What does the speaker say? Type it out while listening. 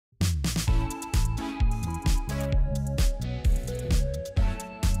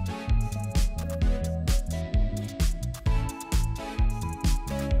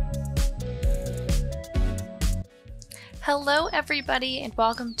Hello everybody and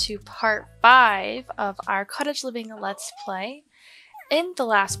welcome to part 5 of our cottage living let's play. In the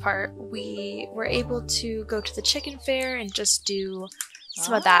last part we were able to go to the chicken fair and just do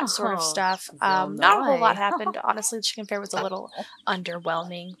some of that sort of stuff. Not a whole lot happened. Honestly, the chicken fair was a little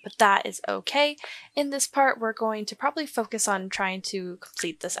underwhelming, but that is okay. In this part we're going to probably focus on trying to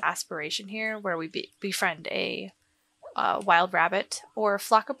complete this aspiration here where we befriend a wild rabbit or a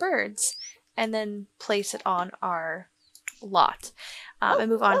flock of birds and then place it on our lot and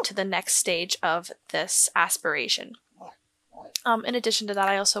move on to the next stage of this aspiration. In addition to that,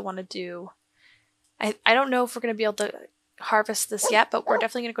 I also want to do, I don't know if we're going to be able to harvest this yet, but we're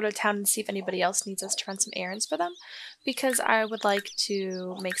definitely going to go to town and see if anybody else needs us to run some errands for them, because I would like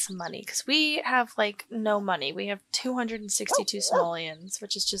to make some money, because we have like no money. We have 262 simoleons,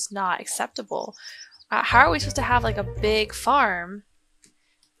 which is just not acceptable. How are we supposed to have like a big farm,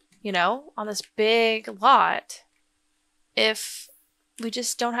 you know, on this big lot if we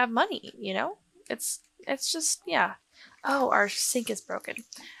just don't have money, you know? It's just, yeah. Oh, our sink is broken.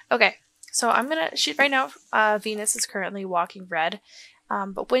 Okay, so I'm gonna shoot right now. Venus is currently walking red,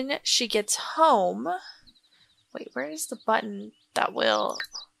 but when she gets home, wait, where is the button that will,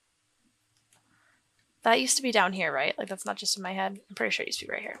 that used to be down here, right? Like, that's not just in my head. I'm pretty sure it used to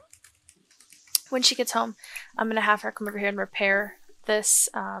be right here. When she gets home, I'm gonna have her come over here and repair this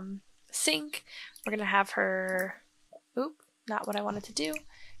sink. We're gonna have her, oop, not what I wanted to do.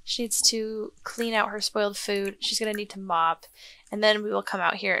 She needs to clean out her spoiled food. She's going to need to mop. And then we will come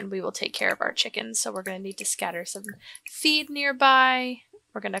out here and we will take care of our chickens. So we're going to need to scatter some feed nearby.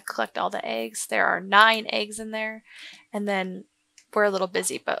 We're going to collect all the eggs. There are 9 eggs in there. And then we're a little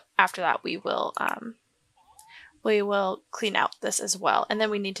busy, but after that we will clean out this as well. And then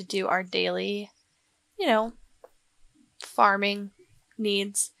we need to do our daily, you know, farming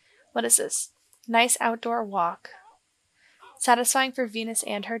needs. What is this? Nice outdoor walk. Satisfying for Venus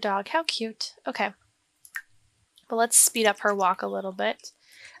and her dog. How cute. Okay. But let's speed up her walk a little bit.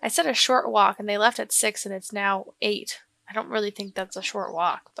 I said a short walk and they left at 6 and it's now 8. I don't really think that's a short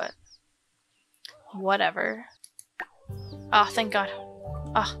walk, but whatever. Oh, thank God.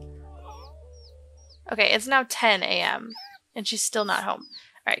 Oh. Okay, it's now 10 a.m. and she's still not home.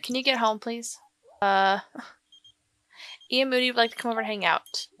 Alright, can you get home, please? Ian Moody would like to come over and hang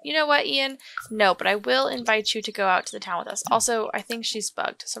out. You know what, Ian? No, but I will invite you to go out to the town with us. Also, I think she's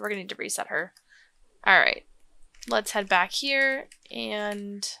bugged, so we're going to need to reset her. Alright. Let's head back here,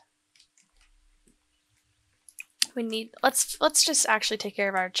 and we need... Let's just actually take care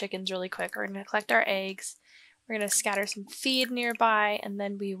of our chickens really quick. We're going to collect our eggs. We're going to scatter some feed nearby, and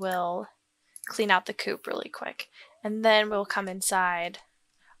then we will clean out the coop really quick. And then we'll come inside.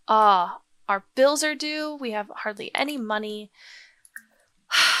 Our bills are due. We have hardly any money.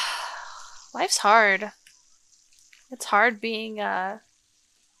 Life's hard. It's hard being a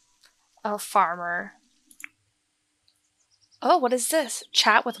farmer. Oh, what is this?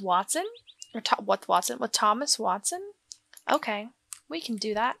 Chat with Watson? Or with Watson? With Thomas Watson? Okay, we can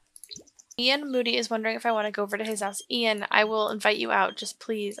do that. Ian Moody is wondering if I want to go over to his house. Ian, I will invite you out. Just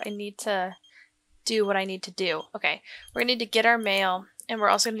please, I need to do what I need to do. Okay, we're gonna need to get our mail. And we're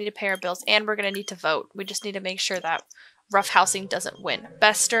also going to need to pay our bills, and we're going to need to vote. We just need to make sure that roughhousing doesn't win.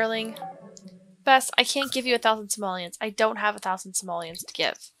 Bess Sterling. Bess, I can't give you 1,000 simoleons. I don't have 1,000 simoleons to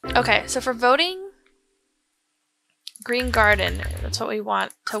give. Okay, so for voting, Green Garden, that's what we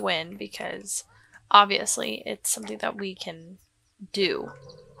want to win, because obviously it's something that we can do.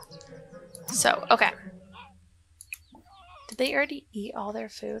 So, okay. Did they already eat all their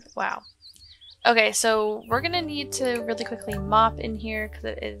food? Wow. Okay, so we're gonna need to really quickly mop in here because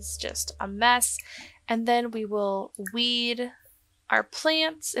it is just a mess. And then we will weed our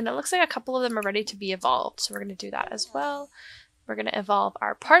plants, and it looks like a couple of them are ready to be evolved. So we're gonna do that as well. We're gonna evolve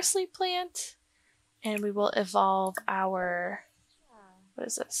our parsley plant, and we will evolve our, what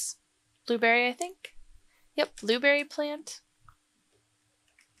is this? Blueberry, I think? Yep, blueberry plant.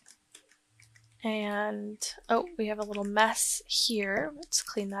 And, oh, we have a little mess here. Let's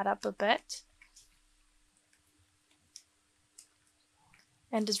clean that up a bit.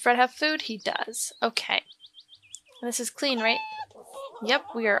 And does Fred have food? He does. Okay. And this is clean, right? Yep,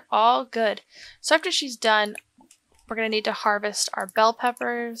 we are all good. So after she's done, we're going to need to harvest our bell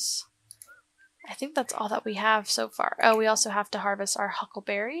peppers. I think that's all that we have so far. Oh, we also have to harvest our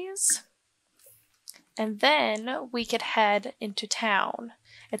huckleberries. And then we could head into town.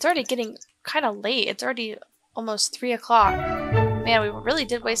 It's already getting kind of late. It's already almost 3 o'clock. Man, we really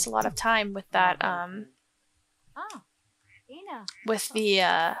did waste a lot of time with that, with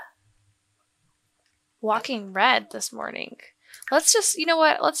the walking red this morning. Let's just, you know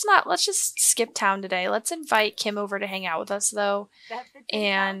what? Let's just skip town today. Let's invite Kim over to hang out with us, though.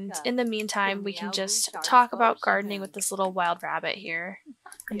 And in the meantime, we can just talk about gardening with this little wild rabbit here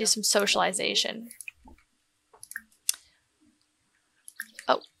and do some socialization.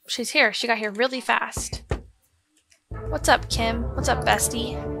 Oh, she's here. She got here really fast. What's up, Kim? What's up,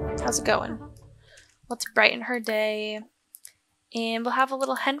 bestie? How's it going? Let's brighten her day. And we'll have a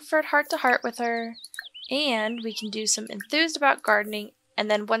little Henford heart-to-heart with her. And we can do some enthused about gardening.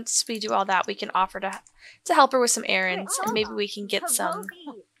 And then once we do all that, we can offer to help her with some errands. And maybe we can get some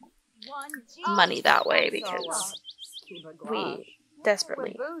money that way because we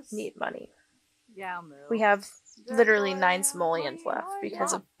desperately need money. We have literally 9 simoleons left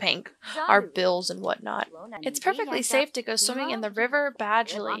because of paying our bills and whatnot. It's perfectly safe to go swimming in the river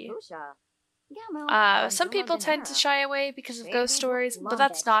Badgley. Some people tend to shy away because of ghost stories, but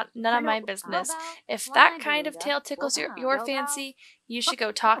that's none of my business. If that kind of tale tickles your fancy, you should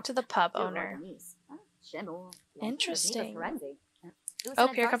go talk to the pub owner. Interesting. Oh,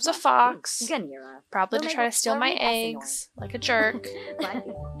 here comes a fox. Probably to try to steal my eggs, like a jerk.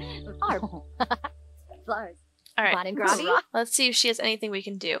 Alright, let's see if she has anything we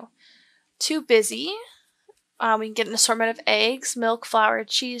can do. Too busy. We can get an assortment of eggs, milk, flour,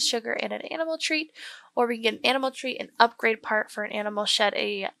 cheese, sugar, and an animal treat. Or we can get an animal treat, an upgrade part for an animal shed,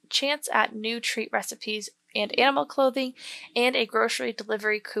 a chance at new treat recipes and animal clothing, and a grocery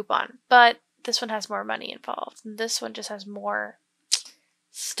delivery coupon. But this one has more money involved. And this one just has more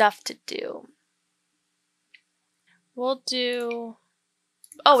stuff to do. We'll do...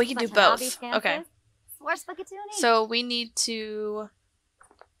 Oh, we can do both. Okay. So we need to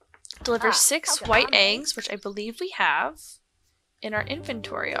deliver 6 white eggs, which I believe we have in our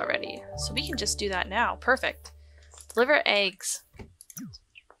inventory already. So we can just do that now. Perfect. Deliver eggs.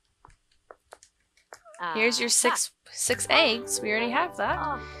 Here's your six eggs. We already have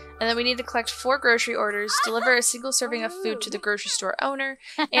that. And then we need to collect 4 grocery orders, deliver a single serving of food to the grocery store owner,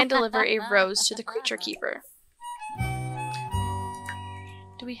 and deliver a rose to the creature keeper.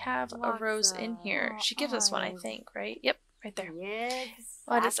 Do we have a rose in here? She gives us one, I think, right? Yep, right there.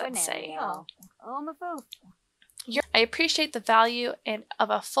 What does that say? I appreciate the value of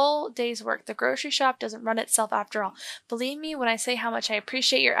a full day's work. The grocery shop doesn't run itself after all. Believe me when I say how much I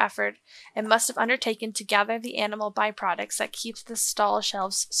appreciate your effort and must have undertaken to gather the animal byproducts that keeps the stall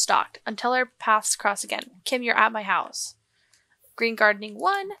shelves stocked until our paths cross again. Kim, you're at my house. Green gardening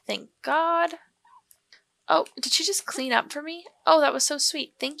 1, thank God. Oh, did she just clean up for me? Oh, that was so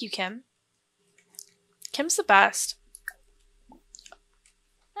sweet. Thank you, Kim. Kim's the best.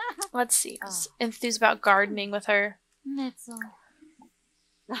 Let's see. Enthused about gardening with her. And,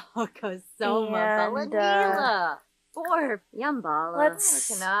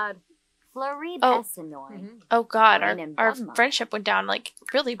 oh God, our friendship went down like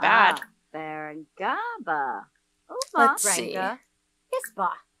really bad. Let's see.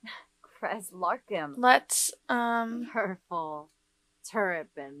 Let's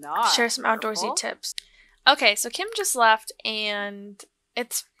share some outdoorsy tips. Okay, so Kim just left, and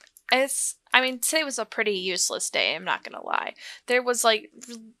I mean, today was a pretty useless day, I'm not gonna lie. There was like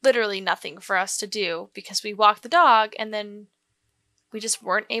literally nothing for us to do because we walked the dog and then we just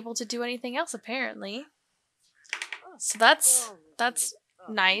weren't able to do anything else apparently. So that's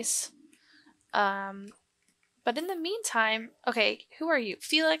nice. But in the meantime, okay, who are you?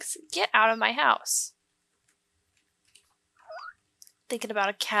 Felix, get out of my house. Thinking about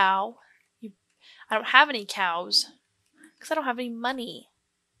a cow. I don't have any cows because I don't have any money.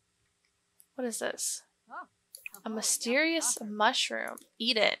 What is this? A mysterious mushroom.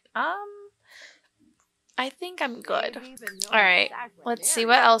 Eat it. I think I'm good. Alright, let's see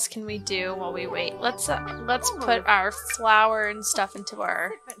what else can we do while we wait. Let's put our flour and stuff into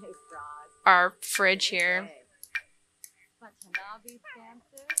our fridge here.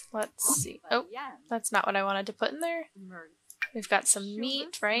 Let's see. Oh, that's not what I wanted to put in there. We've got some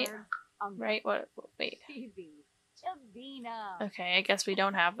meat, right? Right? What? Wait. Okay, I guess we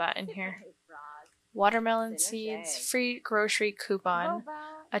don't have that in here. Watermelon seeds, free grocery coupon,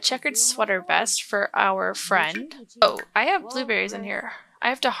 a checkered sweater vest for our friend. Oh, I have blueberries in here. I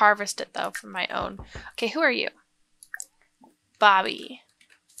have to harvest it though from my own. Okay, who are you? Bobby.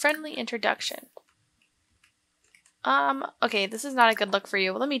 Friendly introduction. Okay, this is not a good look for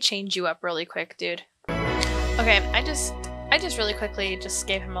you. Let me change you up really quick, dude. Okay, I just really quickly just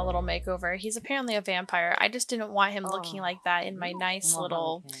gave him a little makeover. He's apparently a vampire. I just didn't want him looking like that in my nice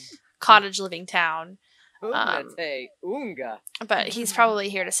little cottage living town. But he's probably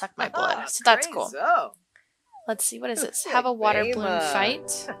here to suck my blood, so that's cool. Let's see, what is this? Have a water balloon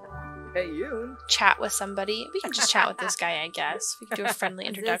fight. chat with somebody. We can just chat with this guy, I guess. We can do a friendly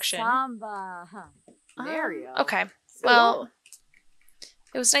introduction. Okay. Well,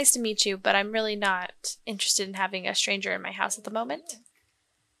 it was nice to meet you, but I'm really not interested in having a stranger in my house at the moment.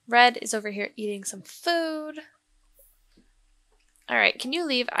 Red is over here eating some food. Alright, can you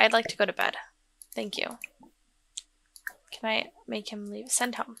leave? I'd like to go to bed. Thank you. Can I make him leave?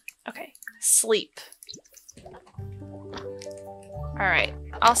 Send home. Okay. Sleep. Alright.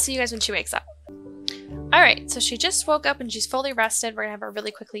 I'll see you guys when she wakes up. Alright, so she just woke up and she's fully rested. We're gonna have her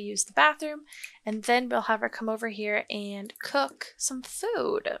really quickly use the bathroom. And then we'll have her come over here and cook some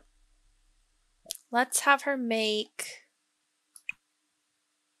food. Let's have her make...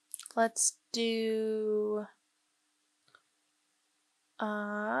 Let's do...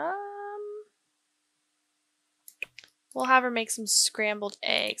 We'll have her make some scrambled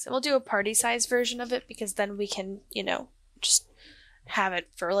eggs. And we'll do a party-sized version of it because then we can, you know, just have it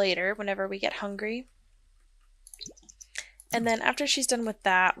for later whenever we get hungry. And then after she's done with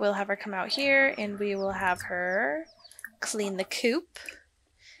that, we'll have her come out here and we will have her clean the coop.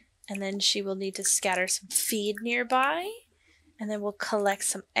 And then she will need to scatter some feed nearby. And then we'll collect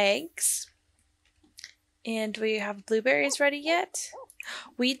some eggs. And do we have blueberries ready yet?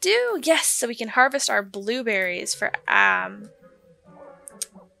 We do! Yes! So we can harvest our blueberries for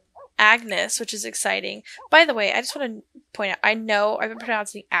Agnes, which is exciting. By the way, I just want to point out, I know I've been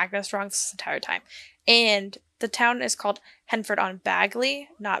pronouncing Agnes wrong this entire time. And the town is called Henford-on-Bagley,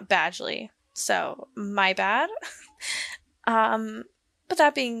 not Badgley. So, my bad. But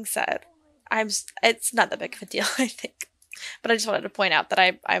that being said, it's not that big of a deal, I think. But I just wanted to point out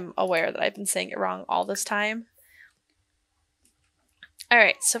that I'm aware that I've been saying it wrong all this time.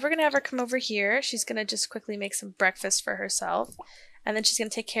 Alright, so we're going to have her come over here. She's going to just quickly make some breakfast for herself. And then she's going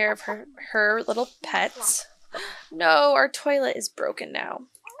to take care of her little pets. No, our toilet is broken now.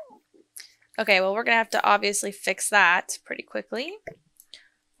 Okay, well we're going to have to obviously fix that pretty quickly.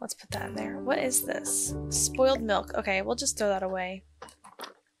 Let's put that in there. What is this? Spoiled milk. Okay, we'll just throw that away.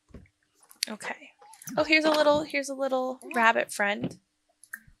 Okay. Oh, here's a little rabbit friend.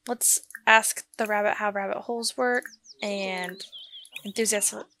 Let's ask the rabbit how rabbit holes work and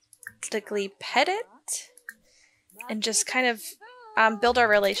enthusiastically pet it and just kind of build our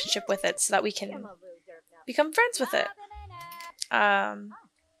relationship with it so that we can become friends with it.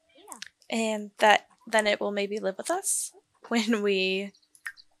 And that then it will maybe live with us when we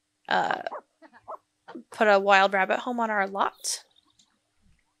put a wild rabbit home on our lot.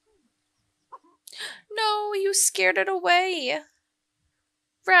 No, you scared it away.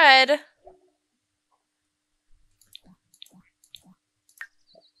 Red.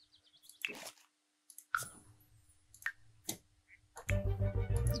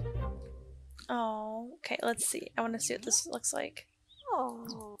 Oh, okay, let's see. I want to see what this looks like.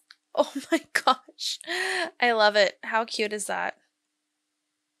 Oh. Oh my gosh. I love it. How cute is that?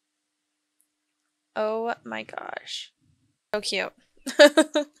 Oh my gosh. So cute.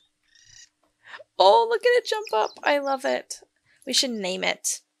 Oh, look at it jump up. I love it. We should name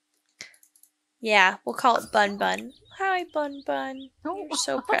it. Yeah, we'll call it Bun Bun. Hi, Bun Bun. You're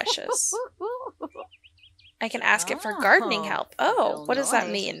so precious. I can ask it for gardening help. Oh, what does that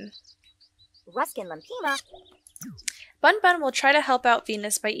mean? Bun Bun will try to help out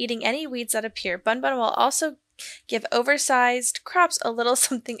Venus by eating any weeds that appear. Bun Bun will also give oversized crops a little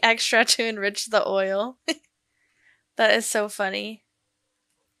something extra to enrich the oil. That is so funny.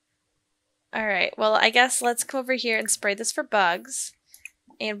 Alright, well I guess let's come over here and spray this for bugs.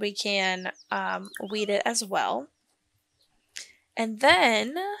 And we can weed it as well. And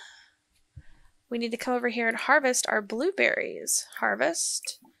then we need to come over here and harvest our blueberries.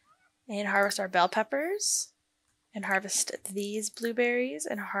 Harvest. And harvest our bell peppers. And harvest these blueberries.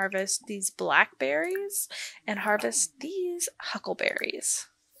 And harvest these blackberries. And harvest these huckleberries.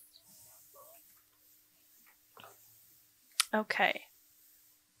 Okay.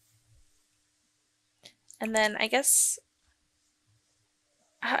 And then I guess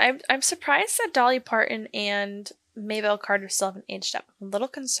I'm surprised that Dolly Parton and Maybelle Carter still haven't aged up. I'm a little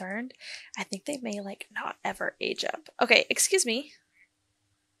concerned. I think they may like not ever age up. Okay, excuse me.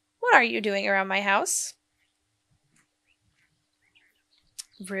 What are you doing around my house?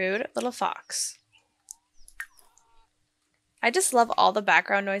 Rude little fox. I just love all the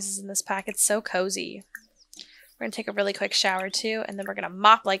background noises in this pack. It's so cozy. We're gonna take a really quick shower too, and then we're gonna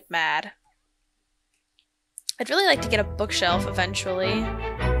mop like mad. I'd really like to get a bookshelf eventually.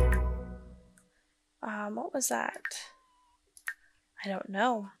 What was that? I don't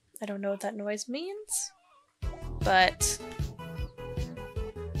know. I don't know what that noise means. But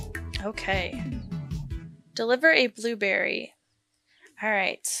okay. Deliver a blueberry.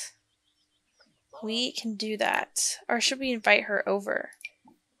 Alright. We can do that. Or should we invite her over?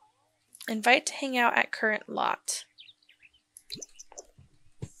 Invite to hang out at current lot.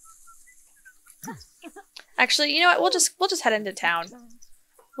 Actually, you know what? We'll just head into town.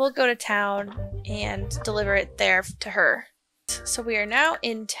 We'll go to town and deliver it there to her. So we are now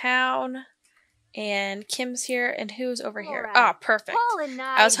in town, and Kim's here, and who's over here? Ah, perfect.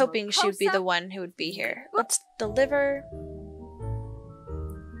 I was hoping she would be the one who would be here. Let's deliver.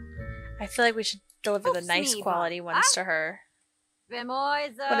 I feel like we should deliver the nice quality ones to her.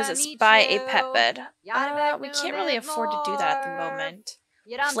 What is this? Buy a pet bed. We can't really afford to do that at the moment.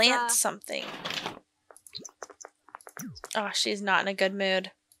 Plant something. Oh, she's not in a good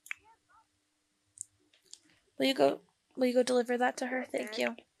mood. Will you go deliver that to her? Thank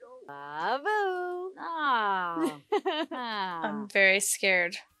you. I'm very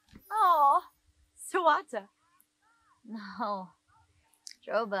scared. Oh, Sawata. No.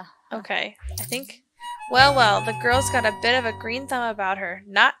 Joba. Okay, I think... Well, the girl's got a bit of a green thumb about her.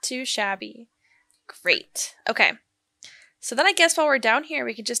 Not too shabby. Great. Okay. So then I guess while we're down here,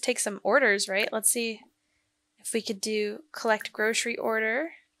 we could just take some orders, right? Let's see if we could do collect grocery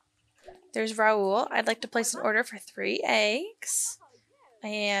order. There's Raul. I'd like to place an order for 3 eggs.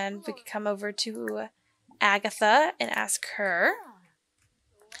 And we could come over to Agatha and ask her.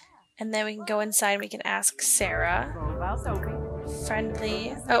 And then we can go inside and we can ask Sarah.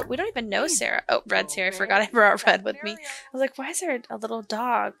 Friendly. Oh, we don't even know Sarah. Oh, Red's here. I forgot I brought Red with me. I was like, why is there a little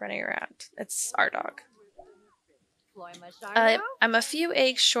dog running around? It's our dog. I'm a few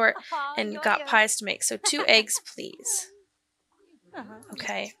eggs short and got pies to make, so 2 eggs, please.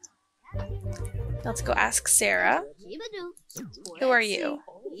 Okay. Let's go ask Sarah. Who are you?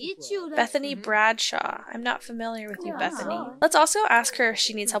 Bethany Bradshaw. I'm not familiar with you, Bethany. Let's also ask her if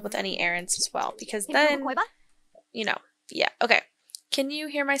she needs help with any errands as well, because then, you know, yeah. Okay. Can you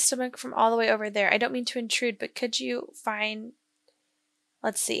hear my stomach from all the way over there? I don't mean to intrude, but could you find...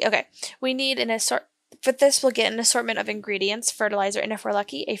 Let's see. Okay. We need an assortment. For this, we'll get an assortment of ingredients, fertilizer, and if we're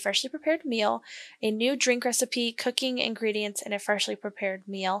lucky, a freshly prepared meal, a new drink recipe, cooking ingredients, and a freshly prepared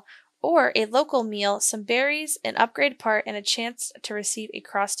meal, or a local meal, some berries, an upgrade part, and a chance to receive a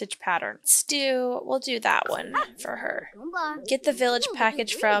cross-stitch pattern. We'll do that one for her. Get the village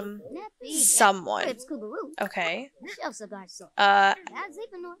package from someone. Okay.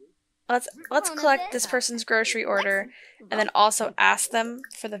 Let's collect this person's grocery order and then also ask them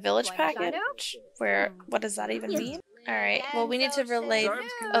for the village package. What does that even mean? Alright, well we need to relay...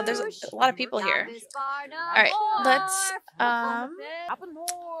 Oh, there's a lot of people here. Alright, let's...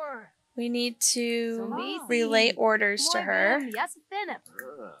 We need to relay orders to her.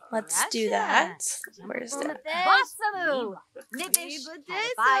 Let's do that. Where's that?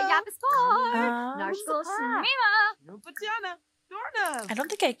 I don't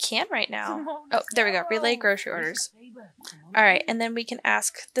think I can right now. Oh, there we go. Relay grocery orders. Alright, and then we can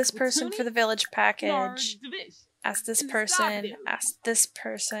ask this person for the village package. Ask this person. Ask this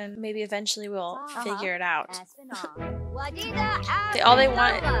person. Maybe eventually we'll figure it out. They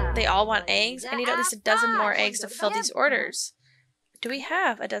all want eggs? I need at least a dozen more eggs to fill these orders. Do we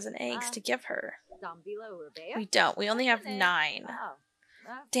have a dozen eggs to give her? We don't. We only have 9.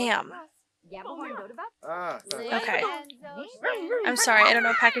 Damn. Okay. I'm sorry, I don't know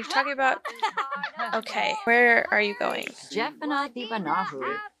what package you're talking about. Okay, where are you going?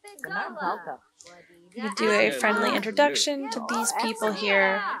 You do a friendly introduction to these people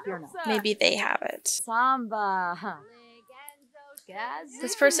here. Maybe they have it.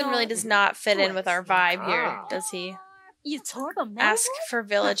 This person really does not fit in with our vibe here, does he? Ask for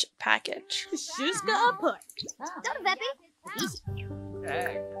village package.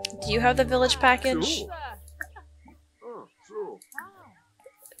 Do you have the village package?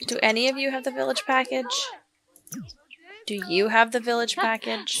 Do any of you have the village package? Do you have the village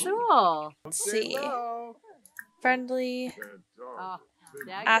package? Let's see. Friendly.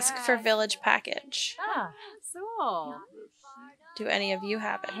 Ask for village package. Do any of you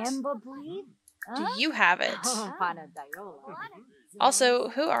have it? Do you have it? Also,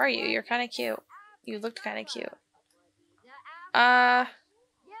 who are you? You're kind of cute. You looked kind of cute.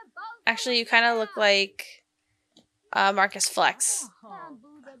 Actually, you kind of look like Marcus Flex.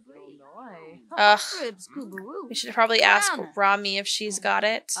 Ugh. We should probably ask Rami if she's got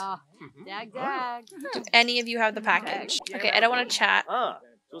it. Do any of you have the package? Okay, I don't want to chat. I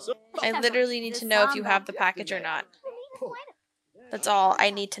literally need to know if you have the package or not. That's all I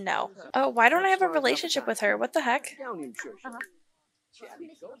need to know. Oh, why don't I have a relationship with her? What the heck?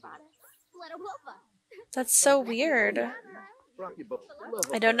 That's so weird.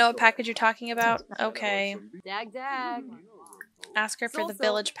 I don't know what package you're talking about. Okay. Ask her for the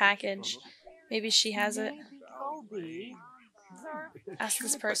village package. Maybe she has it. Ask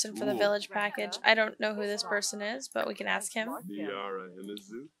this person for the village package. I don't know who this person is, but we can ask him.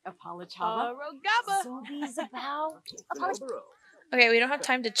 Okay, we don't have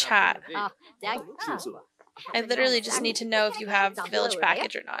time to chat. I literally just need to know if you have the village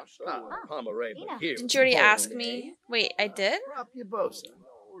package or not. Didn't you already ask me? Wait, I did?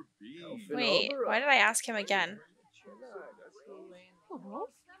 Wait, why did I ask him again?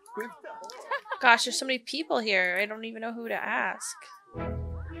 Gosh, there's so many people here. I don't even know who to ask.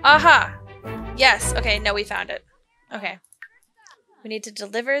 Aha! Yes. Okay, no, we found it. Okay. We need to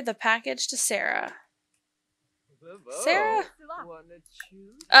deliver the package to Sarah. Sarah?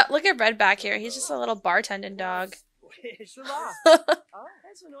 Look at Red back here. He's just a little bartending dog.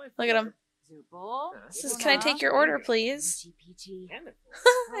 Look at him. Says, can I take your order, please?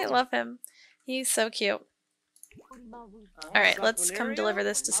 I love him. He's so cute. Alright, let's come deliver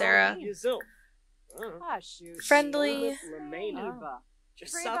this to Sarah. Friendly.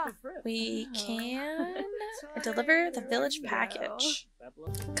 We can deliver the village package.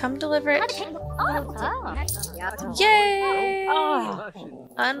 Come deliver it. Yay!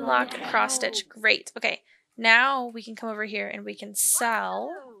 Unlock cross stitch. Great. Okay, now we can come over here and we can sell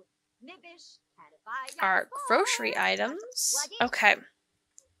our grocery items. Okay.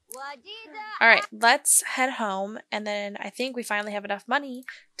 Alright, let's head home, and then I think we finally have enough money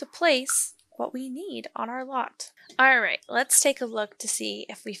to place what we need on our lot. Alright, let's take a look to see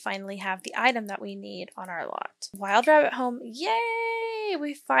if we finally have the item that we need on our lot. Wild rabbit home, yay!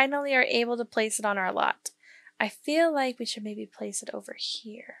 We finally are able to place it on our lot. I feel like we should maybe place it over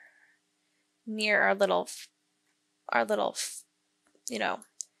here, near our little, you know,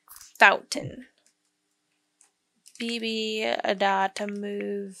 fountain. BB to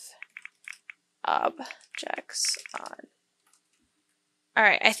move objects on.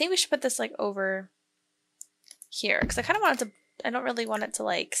 Alright, I think we should put this like over here, because I kind of want it to, I don't really want it to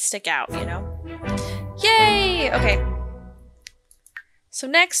like stick out, you know? Yay! Okay. So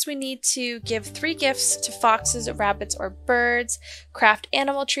next we need to give 3 gifts to foxes, rabbits, or birds, craft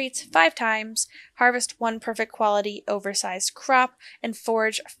animal treats 5 times, harvest 1 perfect quality oversized crop, and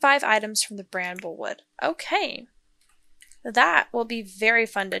forage 5 items from the bramblewood. Okay. That will be very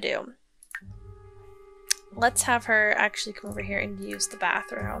fun to do. Let's have her actually come over here and use the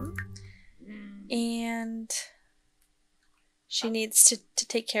bathroom. And she needs to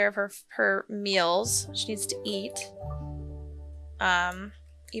take care of her meals. She needs to eat.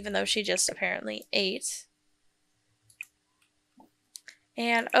 Even though she just apparently ate.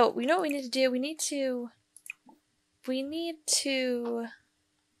 And, oh, we know what we need to do? We need to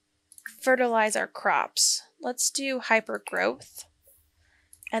fertilize our crops. Let's do hyper growth.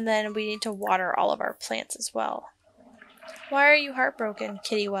 And then we need to water all of our plants as well. Why are you heartbroken,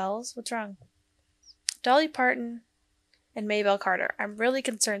 Kitty Wells? What's wrong? Dolly Parton and Maybelle Carter. I'm really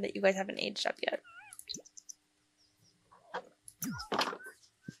concerned that you guys haven't aged up yet.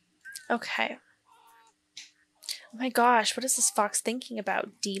 Okay. Oh my gosh, what is this fox thinking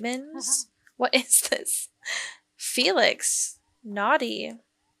about? Demons? What is this? Felix. Naughty.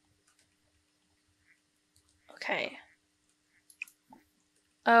 Okay.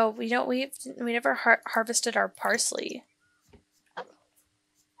 Oh, we never harvested our parsley.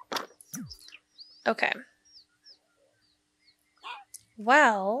 Okay.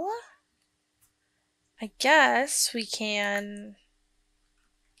 Well, I guess we can...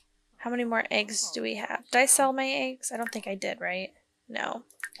 How many more eggs do we have? Did I sell my eggs? I don't think I did, right? No.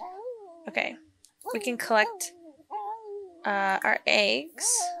 Okay. We can collect our eggs.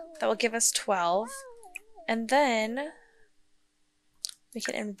 That will give us 12. And then we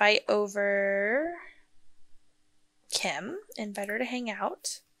can invite over Kim. Invite her to hang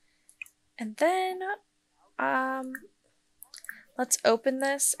out. And then let's open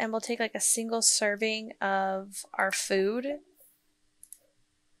this and we'll take like a single serving of our food.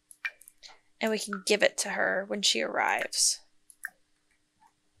 And we can give it to her when she arrives.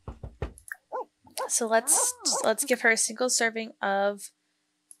 So let's give her a single serving of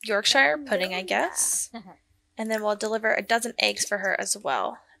Yorkshire pudding, I guess. And then we'll deliver a dozen eggs for her as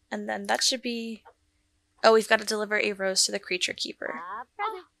well. And then that should be... Oh, we've got to deliver a rose to the creature keeper.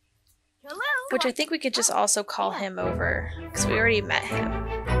 Which I think we could just also call him over, because we already met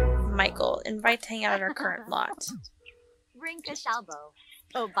him. Michael, invite to hang out at our current lot.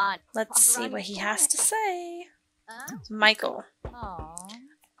 Let's see what he has to say. Michael.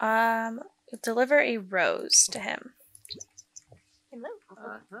 Deliver a rose to him.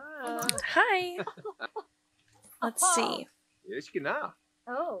 Hi. Let's see.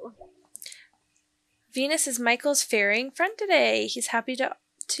 Oh. Venus is Michael's ferrying friend today. He's happy to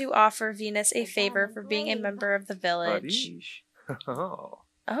to offer Venus a favor for being a member of the village. Oh.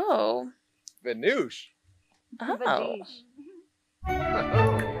 Oh. Venouche. Oh.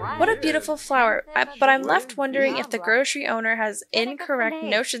 What a beautiful flower. But I'm left wondering if the grocery owner has incorrect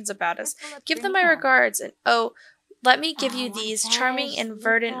notions about us. Give them my regards, and oh, let me give you these charming and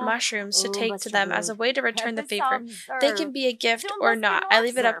verdant mushrooms to take to them as a way to return the favor. They can be a gift or not. I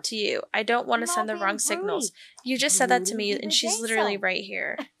leave it up to you. I don't want to send the wrong signals. You just said that to me, and she's literally right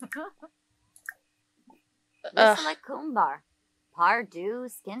here. Ugh.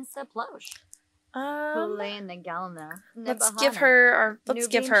 Let's give her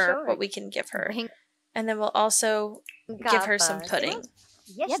what we can give her. And then we'll also give her some pudding.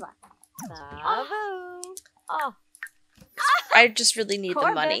 I just really need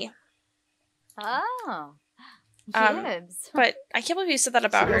the money. But I can't believe you said that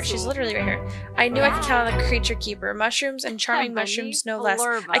about her. She's literally right here. I knew I could count on the creature keeper. Mushrooms and charming mushrooms, no less.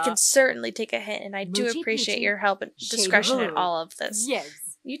 I can certainly take a hint, and I do appreciate your help and discretion in all of this.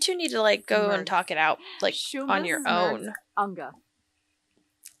 You two need to like go and talk it out like on your own.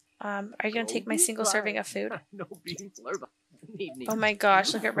 Are you gonna take my single serving of food? Oh my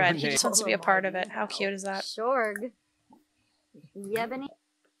gosh, look at Red. He just wants to be a part of it. How cute is that?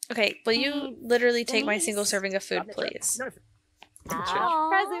 Okay, will you literally take my single serving of food, please?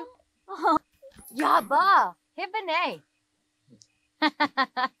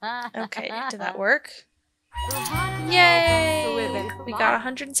 Okay, did that work? Yay! We got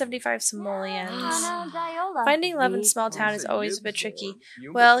 175 simoleons. Finding love in small town is always a bit tricky.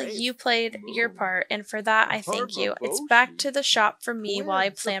 Well, you played your part, and for that I thank you. It's back to the shop for me while I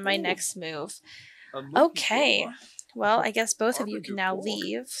plan my next move. Okay. Well, I guess both of you can now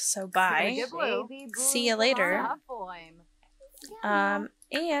leave, so bye. See you later. And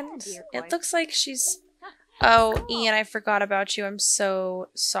it looks like she's... Oh, Ian, I forgot about you. I'm so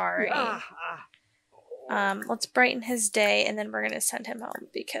sorry. Let's brighten his day, and then we're going to send him home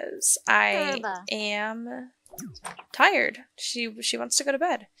because I am tired. She wants to go to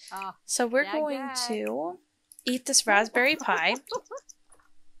bed. So we're going to eat this raspberry pie.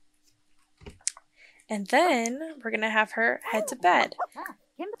 And then we're going to have her head to bed.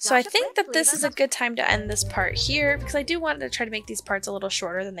 So I think that this is a good time to end this part here because I do want to try to make these parts a little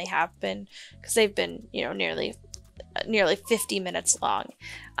shorter than they have been because they've been, you know, nearly 50 minutes long.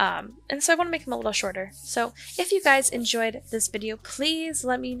 And so I want to make them a little shorter. So if you guys enjoyed this video, please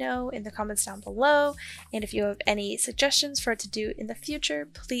let me know in the comments down below. And if you have any suggestions for it to do in the future,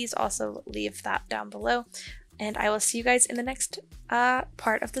 please also leave that down below. And I will see you guys in the next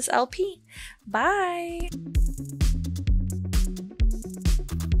part of this LP. Bye!